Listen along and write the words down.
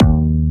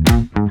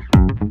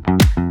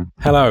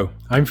Hello,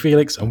 I'm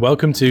Felix and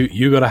welcome to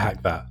You Gotta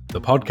Hack That, the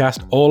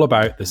podcast all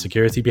about the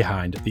security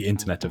behind the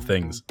Internet of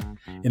Things.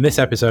 In this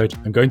episode,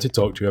 I'm going to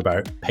talk to you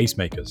about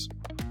pacemakers.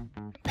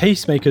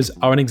 Pacemakers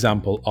are an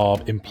example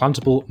of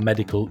implantable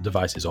medical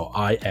devices, or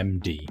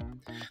IMD.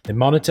 They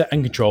monitor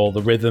and control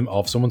the rhythm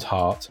of someone's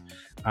heart,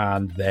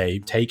 and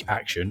they take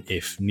action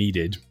if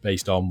needed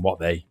based on what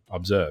they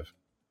observe.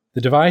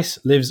 The device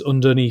lives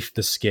underneath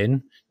the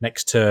skin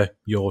next to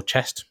your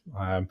chest,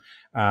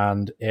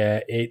 and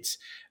it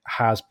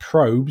has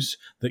probes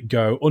that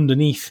go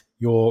underneath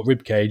your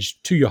ribcage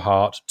to your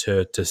heart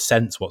to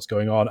sense what's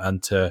going on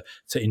and to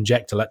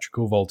inject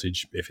electrical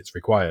voltage if it's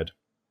required.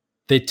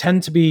 They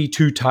tend to be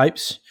two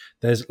types.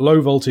 There's low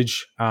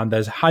voltage and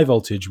there's high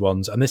voltage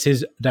ones, and this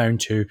is down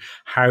to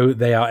how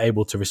they are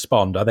able to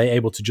respond. Are they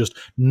able to just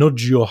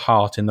nudge your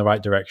heart in the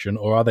right direction,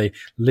 or are they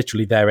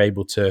literally there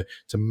able to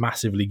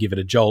massively give it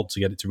a jolt to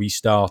get it to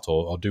restart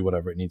or do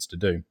whatever it needs to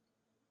do?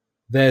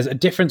 There's a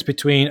difference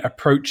between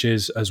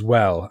approaches as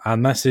well,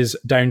 and this is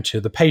down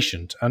to the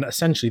patient. And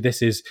essentially,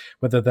 this is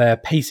whether they're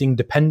pacing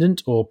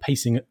dependent or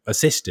pacing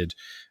assisted.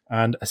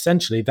 And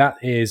essentially, that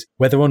is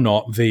whether or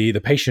not the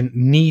patient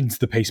needs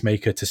the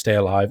pacemaker to stay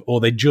alive, or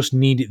they just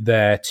need it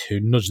there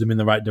to nudge them in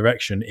the right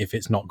direction if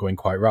it's not going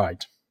quite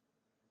right.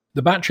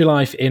 The battery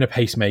life in a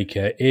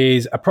pacemaker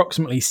is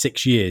approximately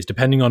 6 years,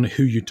 depending on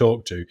who you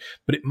talk to,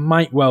 but it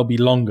might well be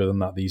longer than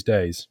that these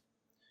days.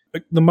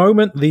 At the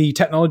moment, the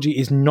technology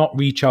is not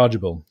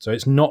rechargeable. So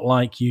it's not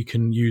like you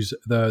can use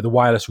the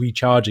wireless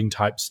recharging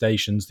type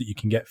stations that you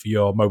can get for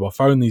your mobile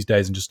phone these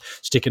days and just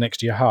stick it next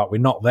to your heart. We're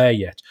not there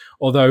yet.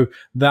 Although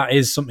that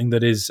is something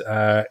that is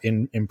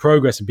in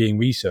progress and being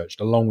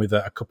researched along with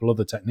a couple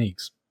other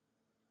techniques.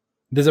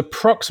 There's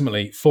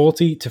approximately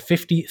 40 to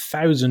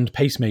 50,000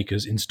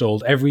 pacemakers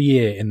installed every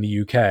year in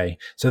the UK.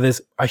 So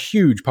there's a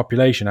huge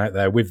population out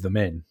there with them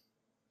in.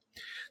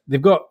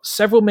 They've got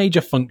several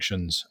major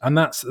functions, and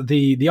that's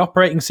the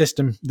operating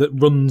system that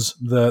runs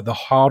the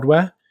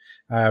hardware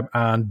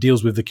and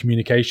deals with the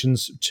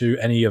communications to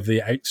any of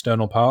the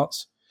external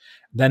parts.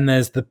 Then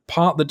there's the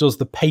part that does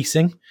the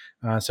pacing,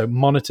 so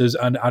monitors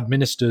and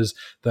administers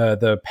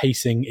the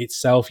pacing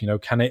itself. You know,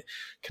 can it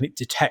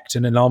detect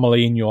an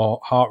anomaly in your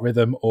heart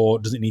rhythm, or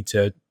does it need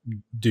to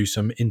do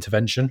some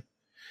intervention?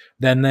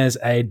 Then there's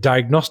a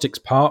diagnostics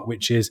part,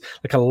 which is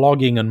like a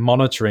logging and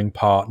monitoring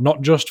part,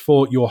 not just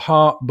for your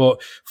heart,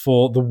 but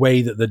for the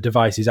way that the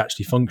device is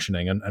actually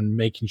functioning and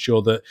making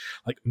sure that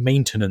like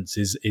maintenance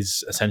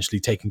is essentially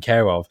taken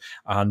care of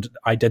and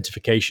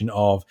identification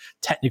of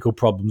technical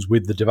problems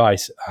with the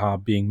device are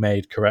being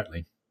made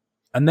correctly.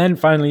 And then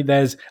finally,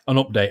 there's an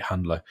update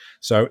handler.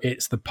 So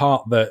it's the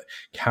part that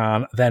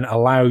can then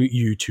allow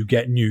you to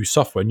get new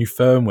software, new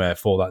firmware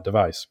for that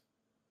device.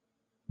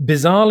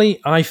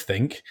 Bizarrely, I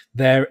think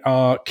there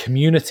are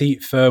community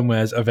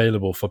firmwares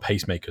available for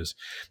pacemakers.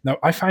 Now,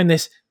 I find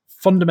this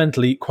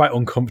fundamentally quite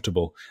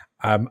uncomfortable.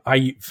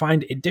 I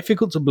find it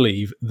difficult to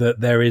believe that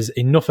there is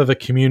enough of a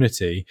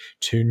community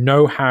to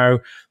know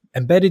how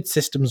embedded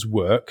systems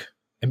work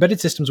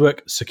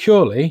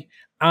securely,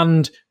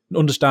 and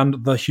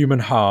understand the human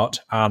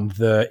heart and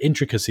the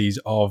intricacies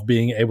of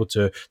being able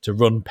to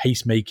run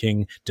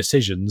pacemaking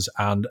decisions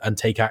and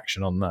take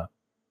action on that.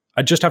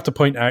 I just have to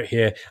point out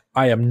here,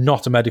 I am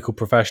not a medical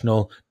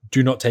professional.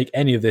 Do not take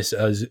any of this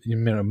as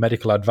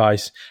medical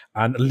advice.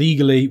 And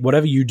legally,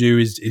 whatever you do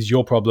is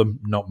your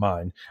problem, not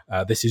mine.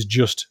 This is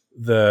just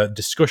the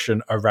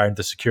discussion around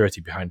the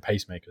security behind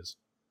pacemakers.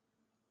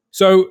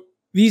 So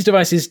these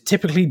devices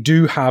typically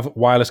do have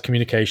wireless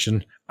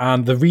communication.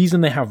 And the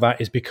reason they have that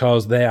is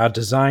because they are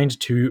designed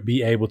to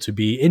be able to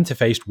be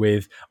interfaced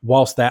with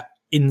whilst they're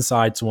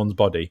inside someone's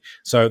body.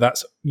 So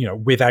that's,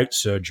 without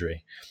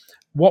surgery.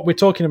 What we're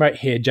talking about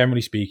here,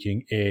 generally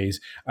speaking,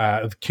 is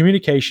the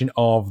communication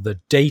of the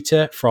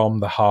data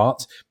from the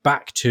heart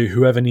back to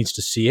whoever needs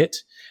to see it,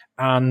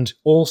 and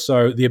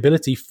also the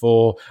ability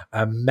for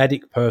a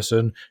medic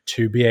person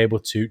to be able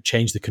to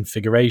change the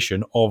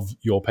configuration of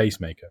your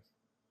pacemaker.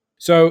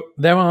 So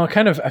there are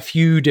kind of a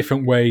few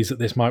different ways that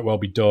this might well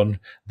be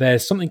done.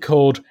 There's something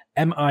called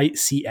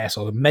MICS,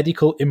 or the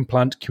Medical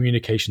Implant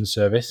Communication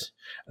Service.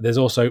 There's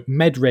also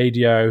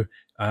MedRadio,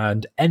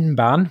 and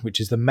N-BAN, which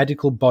is the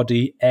Medical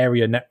Body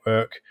Area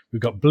Network. We've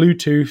got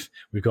Bluetooth,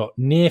 we've got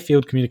Near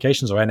Field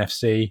Communications, or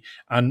NFC,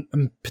 and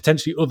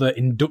potentially other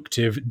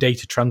inductive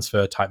data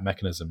transfer type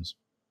mechanisms.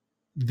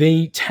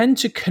 They tend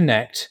to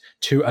connect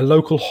to a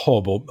local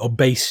hub or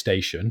base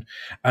station,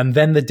 and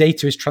then the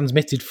data is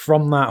transmitted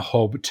from that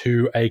hub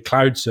to a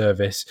cloud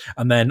service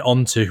and then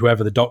onto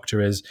whoever the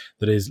doctor is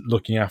that is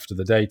looking after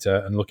the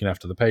data and looking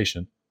after the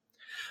patient.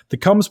 The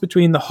comms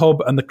between the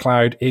hub and the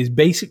cloud is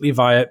basically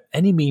via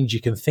any means you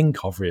can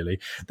think of, really.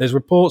 There's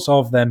reports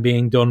of them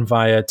being done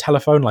via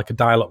telephone, like a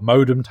dial-up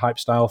modem type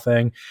style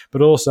thing,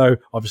 but also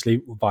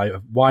obviously via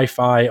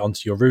Wi-Fi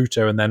onto your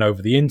router and then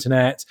over the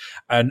internet,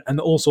 and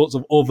all sorts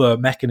of other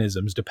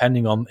mechanisms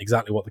depending on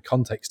exactly what the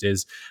context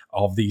is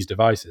of these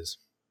devices.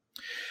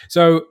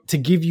 So, to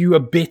give you a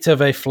bit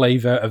of a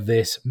flavour of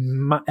this,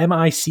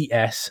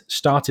 MICS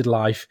started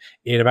life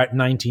in about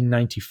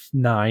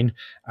 1999,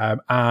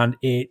 and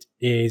it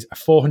is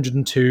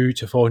 402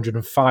 to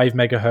 405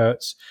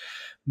 megahertz.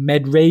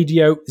 Med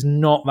radio is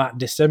not that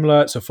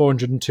dissimilar, so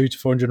 402 to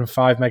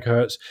 405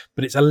 megahertz,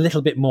 but it's a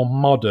little bit more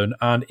modern,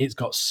 and it's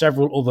got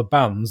several other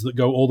bands that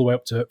go all the way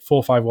up to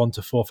 451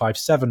 to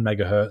 457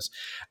 megahertz.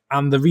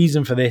 And the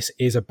reason for this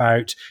is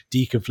about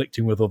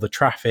deconflicting with other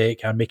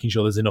traffic and making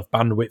sure there's enough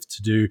bandwidth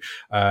to do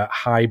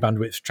high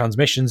bandwidth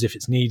transmissions if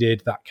it's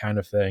needed, that kind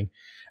of thing.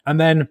 And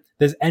then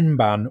there's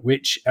N-band,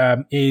 which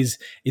is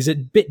a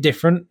bit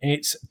different.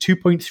 It's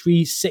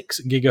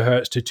 2.36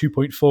 gigahertz to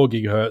 2.4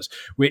 gigahertz,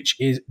 which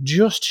is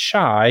just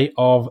shy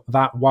of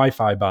that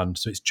Wi-Fi band.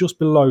 So it's just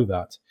below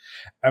that.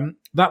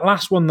 That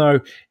last one,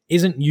 though,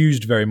 isn't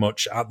used very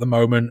much at the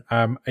moment.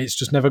 It's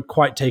just never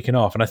quite taken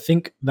off. And I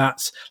think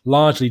that's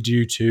largely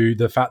due to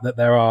the fact that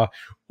there are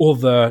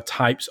other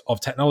types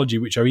of technology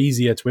which are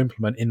easier to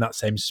implement in that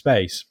same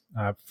space.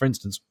 For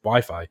instance,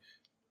 Wi-Fi.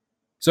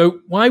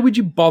 So why would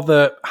you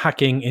bother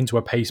hacking into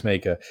a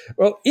pacemaker?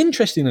 Well,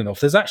 interesting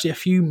enough, there's actually a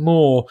few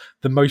more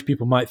than most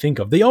people might think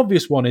of. The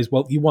obvious one is,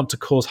 well, you want to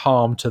cause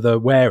harm to the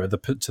wearer,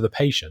 to the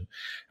patient.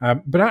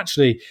 But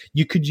actually,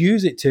 you could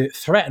use it to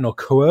threaten or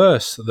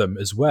coerce them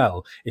as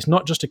well. It's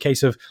not just a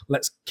case of,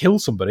 let's kill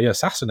somebody,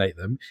 assassinate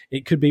them.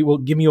 It could be, well,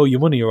 give me all your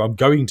money or I'm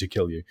going to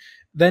kill you.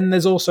 Then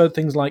there's also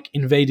things like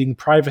invading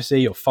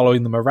privacy or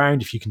following them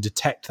around. If you can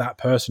detect that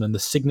person and the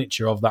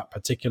signature of that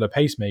particular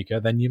pacemaker,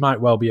 then you might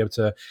well be able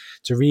to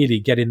really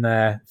get in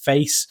their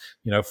face,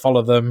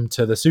 follow them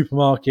to the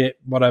supermarket,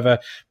 whatever.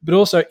 But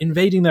also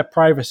invading their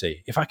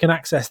privacy. If I can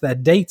access their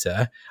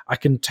data, I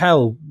can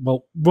tell,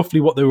 well,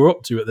 roughly what they were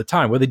up to at the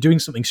time. Were they doing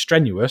something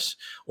strenuous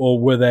or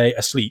were they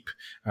asleep?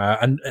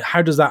 And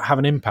how does that have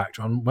an impact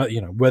on,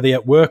 were they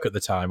at work at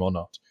the time or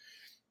not?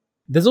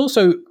 There's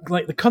also,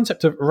 like, the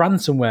concept of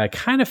ransomware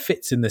kind of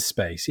fits in this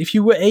space. If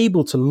you were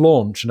able to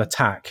launch an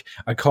attack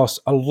across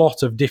a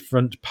lot of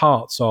different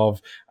parts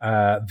of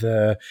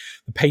the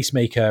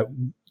pacemaker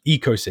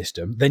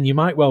ecosystem, then you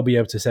might well be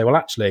able to say, well,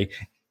 actually,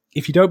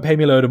 if you don't pay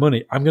me a load of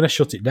money, I'm going to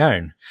shut it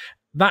down.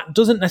 That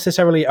doesn't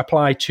necessarily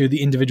apply to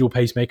the individual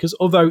pacemakers,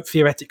 although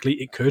theoretically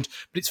it could,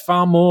 but it's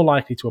far more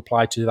likely to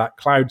apply to that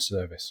cloud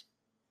service.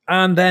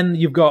 And then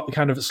you've got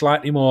kind of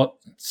slightly more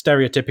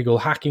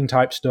stereotypical hacking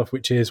type stuff,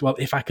 which is, well,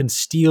 if I can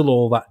steal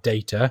all that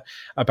data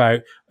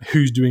about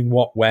who's doing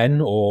what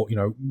when, or,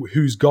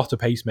 who's got a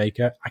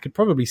pacemaker, I could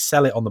probably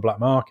sell it on the black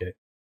market.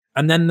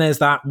 And then there's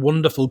that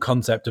wonderful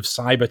concept of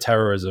cyber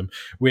terrorism,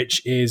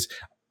 which is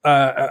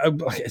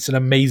it's an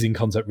amazing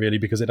concept, really,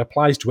 because it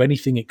applies to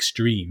anything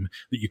extreme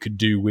that you could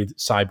do with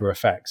cyber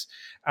effects.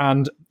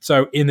 And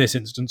so in this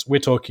instance, we're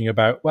talking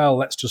about, well,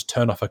 let's just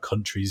turn off a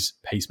country's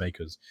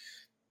pacemakers.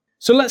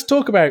 So let's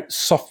talk about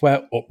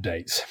software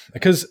updates,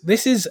 because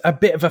this is a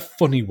bit of a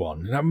funny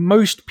one. Now,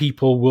 most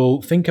people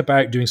will think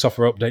about doing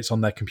software updates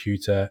on their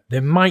computer. They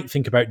might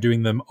think about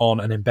doing them on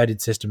an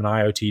embedded system, an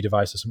IoT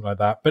device or something like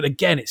that. But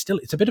again, it's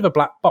a bit of a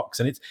black box,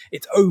 and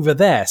it's over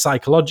there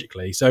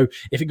psychologically. So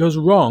if it goes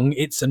wrong,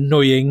 it's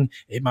annoying.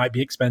 It might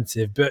be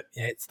expensive, but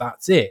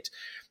that's it.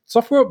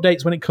 Software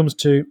updates, when it comes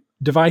to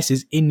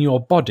devices in your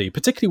body,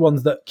 particularly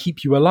ones that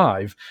keep you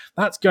alive,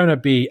 that's going to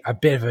be a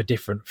bit of a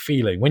different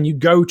feeling. When you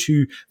go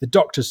to the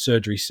doctor's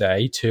surgery,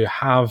 say, to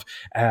have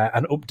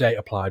an update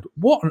applied,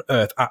 what on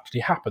earth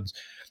actually happens?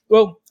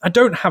 Well, I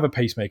don't have a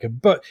pacemaker,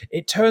 but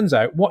it turns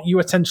out what you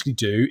essentially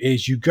do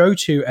is you go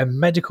to a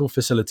medical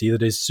facility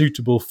that is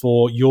suitable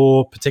for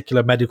your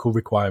particular medical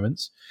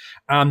requirements,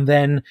 and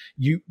then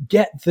you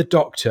get the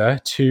doctor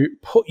to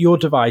put your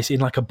device in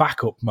like a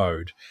backup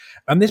mode.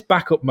 And this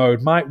backup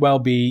mode might well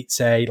be,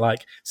 say,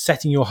 like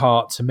setting your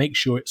heart to make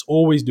sure it's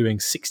always doing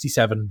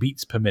 67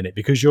 beats per minute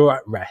because you're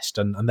at rest,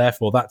 and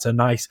therefore that's a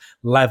nice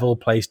level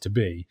place to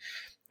be.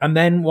 And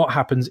then what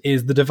happens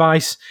is the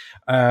device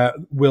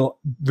will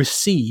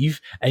receive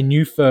a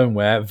new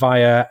firmware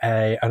via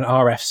an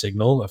RF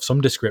signal of some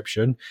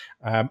description,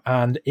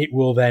 and it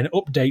will then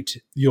update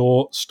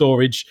your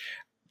storage,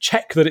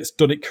 check that it's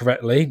done it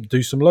correctly,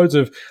 do some loads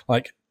of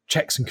like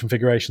checks and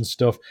configuration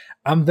stuff,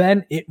 and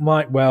then it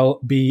might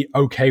well be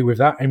okay with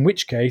that, in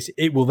which case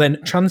it will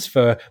then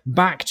transfer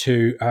back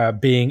to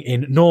being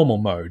in normal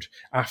mode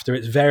after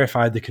it's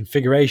verified the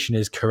configuration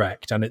is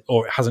correct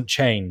or it hasn't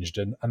changed,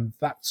 and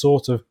that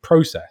sort of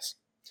process.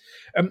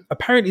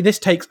 Apparently this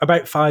takes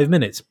about 5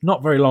 minutes,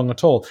 not very long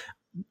at all,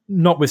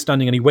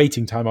 notwithstanding any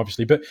waiting time,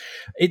 obviously, but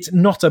it's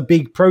not a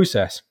big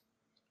process.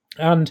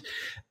 And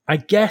I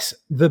guess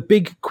the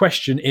big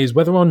question is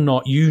whether or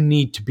not you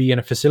need to be in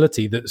a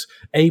facility that's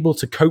able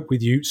to cope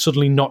with you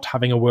suddenly not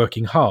having a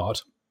working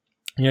heart.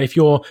 If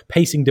you're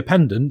pacing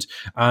dependent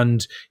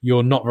and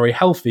you're not very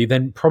healthy,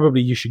 then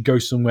probably you should go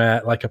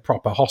somewhere like a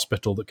proper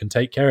hospital that can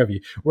take care of you.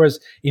 Whereas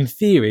in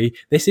theory,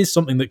 this is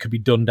something that could be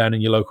done down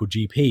in your local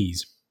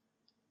GPs.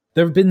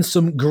 There have been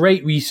some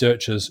great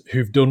researchers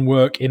who've done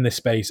work in this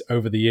space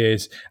over the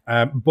years,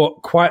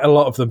 but quite a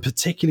lot of them,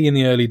 particularly in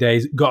the early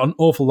days, got an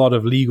awful lot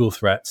of legal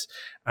threats,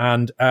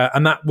 and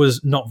that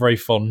was not very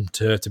fun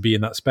to be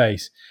in that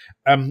space.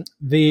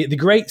 The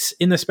greats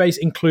in the space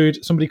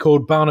include somebody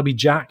called Barnaby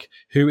Jack,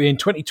 who in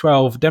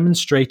 2012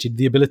 demonstrated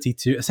the ability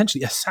to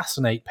essentially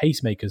assassinate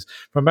pacemakers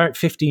from about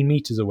 15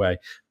 meters away.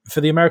 For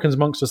the Americans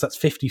amongst us, that's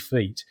 50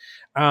 feet.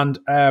 And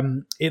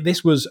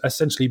this was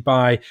essentially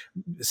by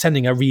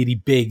sending a really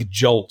big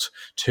jolt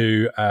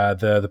to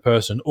the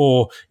person,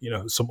 or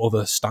some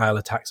other style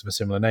attacks of a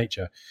similar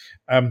nature.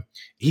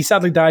 He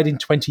sadly died in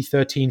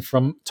 2013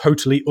 from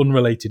totally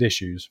unrelated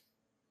issues.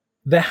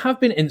 There have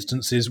been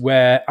instances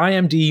where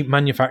IMD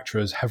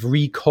manufacturers have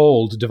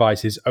recalled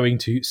devices owing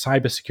to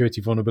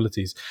cybersecurity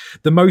vulnerabilities.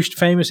 The most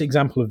famous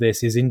example of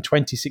this is in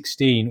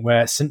 2016,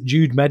 where St.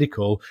 Jude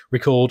Medical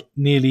recalled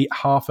nearly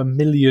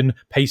 500,000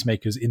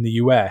 pacemakers in the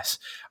US,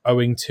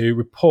 owing to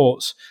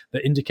reports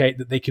that indicate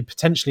that they could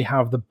potentially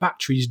have the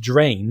batteries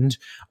drained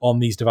on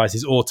these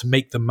devices or to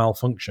make them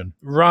malfunction.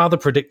 Rather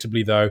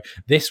predictably, though,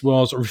 this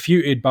was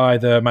refuted by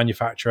the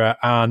manufacturer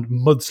and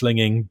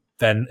mudslinging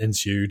then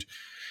ensued.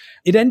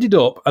 It ended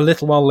up a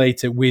little while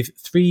later with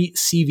 3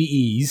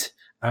 CVEs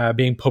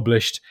being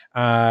published,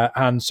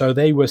 and so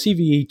they were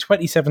CVE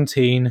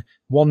 2017,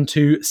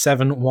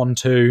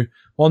 12712,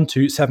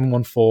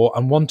 12714,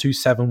 and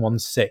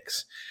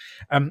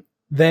 12716.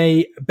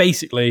 They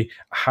basically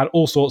had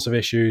all sorts of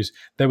issues.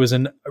 There was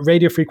a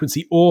radio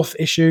frequency auth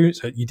issue,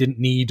 so you didn't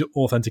need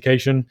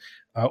authentication,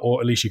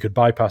 or at least you could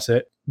bypass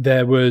it.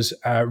 There was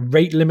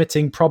rate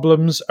limiting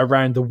problems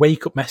around the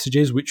wake-up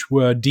messages, which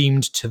were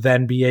deemed to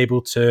then be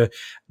able to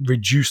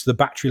reduce the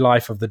battery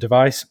life of the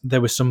device.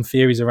 There were some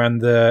theories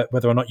around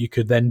whether or not you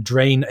could then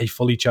drain a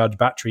fully charged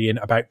battery in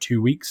about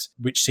 2 weeks,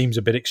 which seems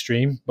a bit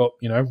extreme, but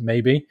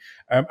maybe.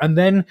 And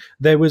then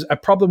there was a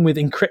problem with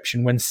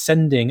encryption when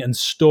sending and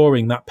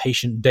storing that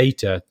patient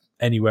data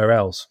anywhere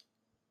else.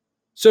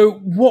 So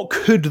what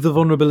could the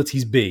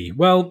vulnerabilities be?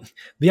 Well,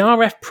 the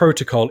RF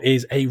protocol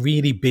is a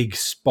really big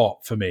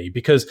spot for me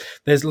because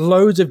there's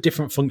loads of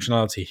different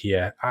functionality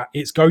here.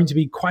 It's going to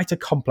be quite a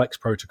complex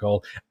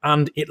protocol,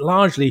 and it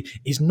largely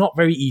is not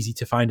very easy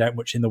to find out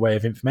much in the way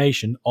of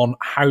information on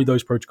how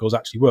those protocols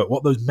actually work,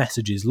 what those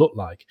messages look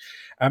like.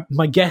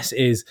 My guess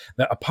is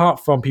that apart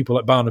from people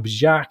at Barnaby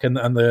Jack and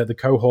the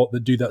cohort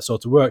that do that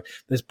sort of work,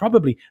 there's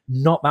probably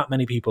not that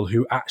many people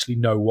who actually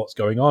know what's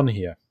going on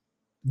here.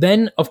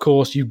 Then, of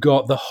course, you've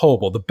got the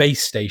hub or the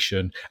base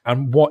station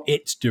and what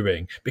it's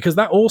doing, because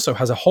that also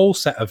has a whole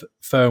set of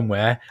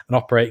firmware, an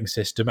operating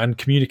system, and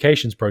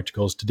communications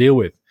protocols to deal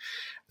with.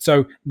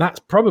 So that's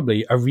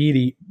probably a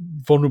really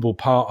vulnerable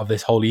part of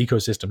this whole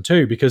ecosystem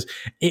too, because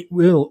it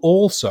will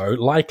also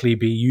likely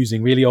be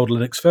using really old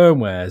Linux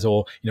firmwares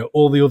or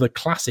all the other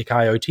classic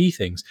IoT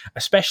things,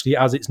 especially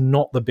as it's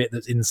not the bit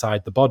that's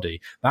inside the body.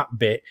 That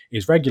bit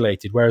is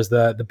regulated, whereas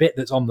the bit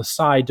that's on the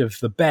side of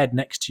the bed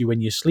next to you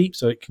when you sleep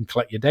so it can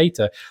collect your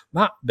data,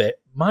 that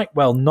bit might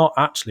well not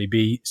actually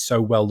be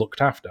so well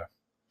looked after.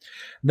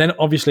 Then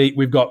obviously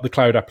we've got the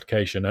cloud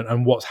application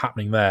and what's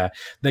happening there.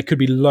 There could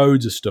be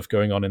loads of stuff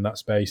going on in that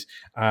space,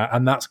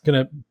 and that's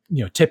going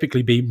to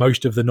typically be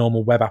most of the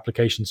normal web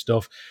application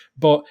stuff.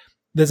 But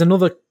there's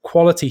another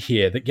quality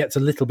here that gets a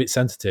little bit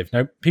sensitive.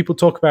 Now, people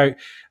talk about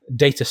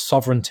data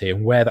sovereignty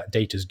and where that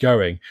data is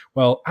going.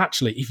 Well,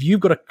 actually, if you've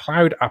got a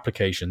cloud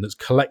application that's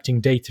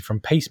collecting data from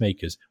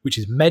pacemakers, which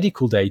is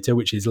medical data,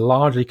 which is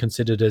largely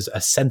considered as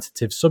a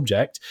sensitive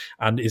subject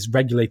and is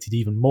regulated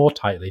even more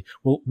tightly,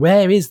 well,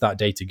 where is that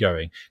data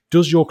going?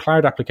 Does your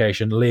cloud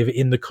application live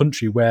in the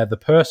country where the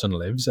person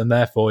lives and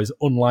therefore is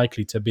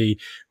unlikely to be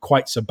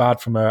quite so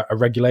bad from a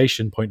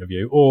regulation point of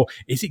view? Or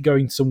is it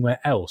going somewhere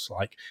else,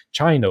 like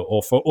China,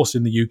 or for us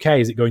in the UK,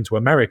 is it going to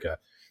America?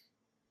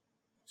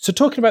 So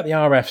talking about the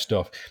RF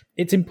stuff,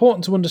 it's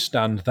important to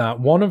understand that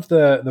one of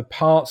the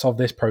parts of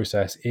this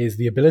process is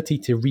the ability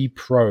to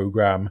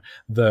reprogram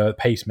the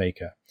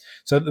pacemaker.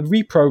 So the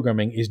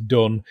reprogramming is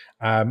done,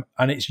 and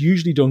it's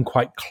usually done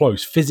quite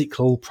close.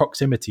 Physical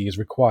proximity is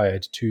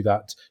required to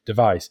that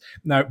device.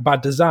 Now, by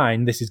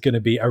design, this is going to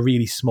be a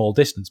really small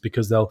distance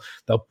because they'll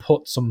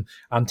put some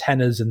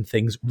antennas and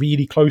things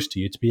really close to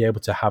you to be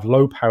able to have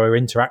low power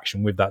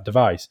interaction with that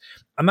device.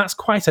 And that's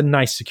quite a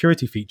nice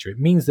security feature. It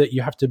means that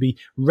you have to be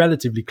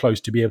relatively close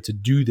to be able to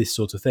do this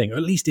sort of thing, or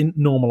at least in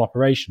normal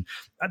operation.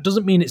 That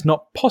doesn't mean it's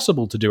not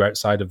possible to do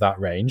outside of that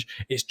range.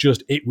 It's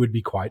just it would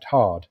be quite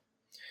hard.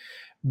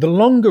 The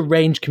longer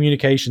range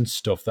communication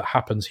stuff that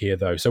happens here,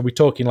 though, so we're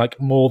talking like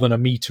more than a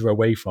meter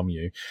away from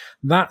you,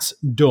 that's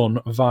done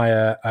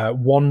via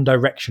one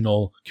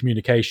directional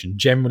communication,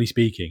 generally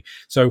speaking.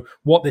 So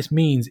what this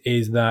means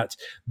is that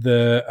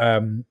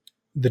the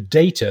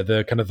data,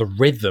 the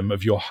rhythm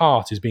of your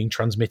heart is being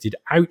transmitted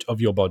out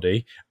of your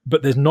body,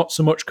 but there's not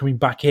so much coming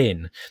back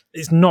in.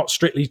 It's not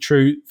strictly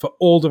true for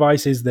all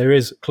devices. There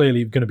is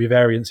clearly going to be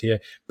variance here,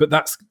 but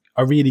that's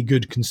a really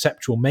good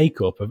conceptual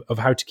makeup of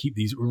how to keep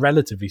these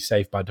relatively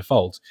safe by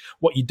default.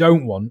 What you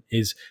don't want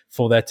is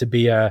for there to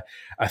be a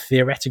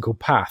theoretical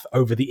path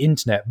over the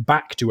internet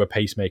back to a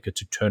pacemaker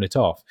to turn it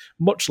off,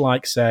 much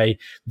like, say,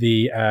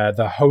 the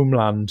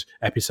Homeland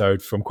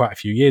episode from quite a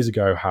few years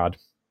ago had,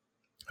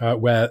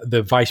 where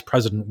the vice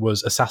president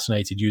was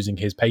assassinated using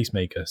his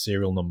pacemaker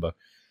serial number.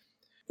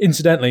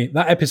 Incidentally,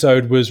 that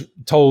episode was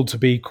told to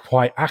be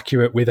quite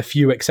accurate with a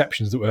few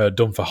exceptions that were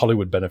done for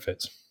Hollywood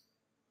benefits.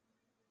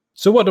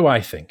 So what do I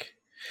think?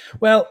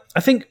 Well, I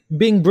think,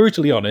 being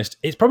brutally honest,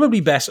 it's probably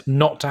best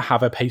not to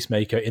have a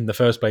pacemaker in the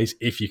first place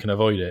if you can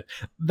avoid it.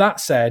 That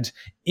said,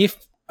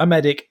 if a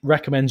medic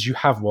recommends you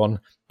have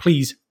one,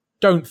 please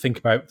don't think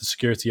about the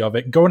security of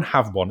it. Go and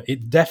have one.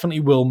 It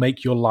definitely will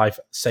make your life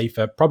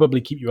safer, probably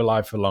keep you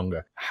alive for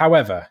longer.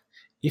 However,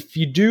 if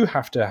you do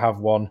have to have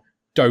one,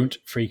 don't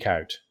freak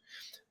out.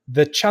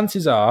 The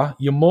chances are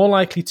you're more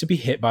likely to be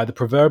hit by the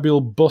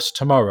proverbial bus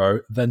tomorrow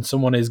than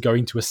someone is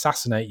going to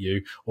assassinate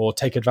you or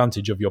take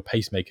advantage of your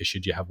pacemaker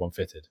should you have one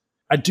fitted.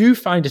 I do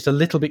find it a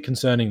little bit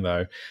concerning,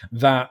 though,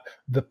 that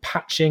the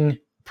patching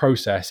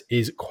process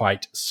is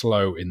quite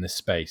slow in this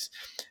space.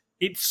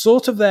 It's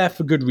sort of there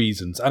for good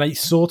reasons, and I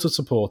sort of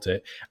support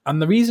it.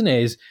 And the reason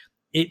is,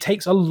 it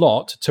takes a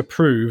lot to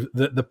prove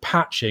that the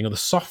patching or the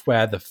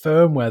software, the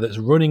firmware that's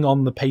running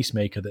on the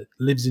pacemaker that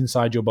lives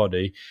inside your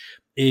body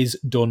is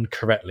done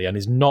correctly and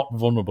is not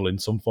vulnerable in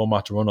some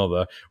format or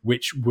another,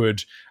 which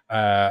would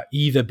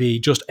either be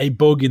just a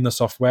bug in the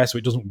software so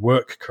it doesn't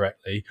work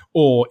correctly,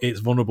 or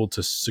it's vulnerable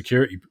to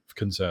security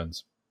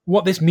concerns.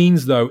 What this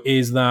means, though,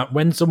 is that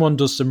when someone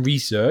does some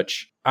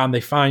research and they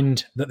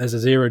find that there's a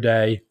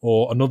 0-day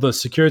or another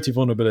security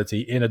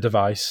vulnerability in a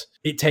device,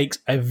 it takes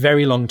a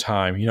very long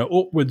time,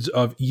 upwards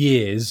of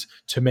years,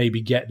 to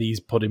maybe get these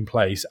put in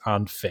place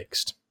and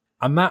fixed.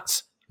 And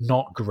that's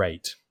not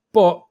great.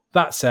 But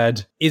that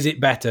said, is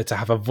it better to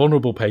have a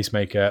vulnerable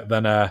pacemaker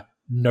than a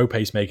no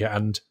pacemaker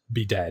and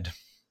be dead?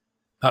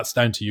 That's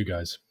down to you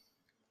guys.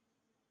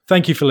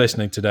 Thank you for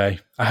listening today.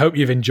 I hope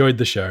you've enjoyed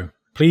the show.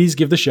 Please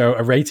give the show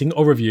a rating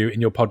or review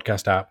in your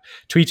podcast app.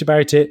 Tweet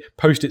about it,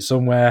 post it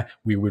somewhere.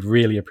 We would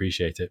really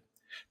appreciate it.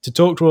 To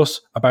talk to us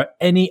about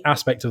any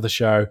aspect of the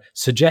show,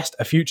 suggest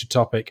a future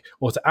topic,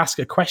 or to ask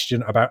a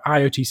question about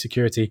IoT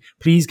security,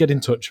 please get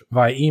in touch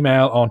via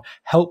email on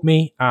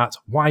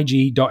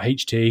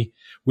helpme@yg.ht,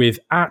 with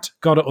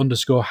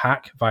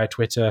 @gotta_hack via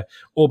Twitter,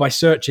 or by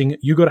searching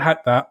You Gotta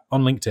Hack That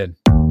on LinkedIn.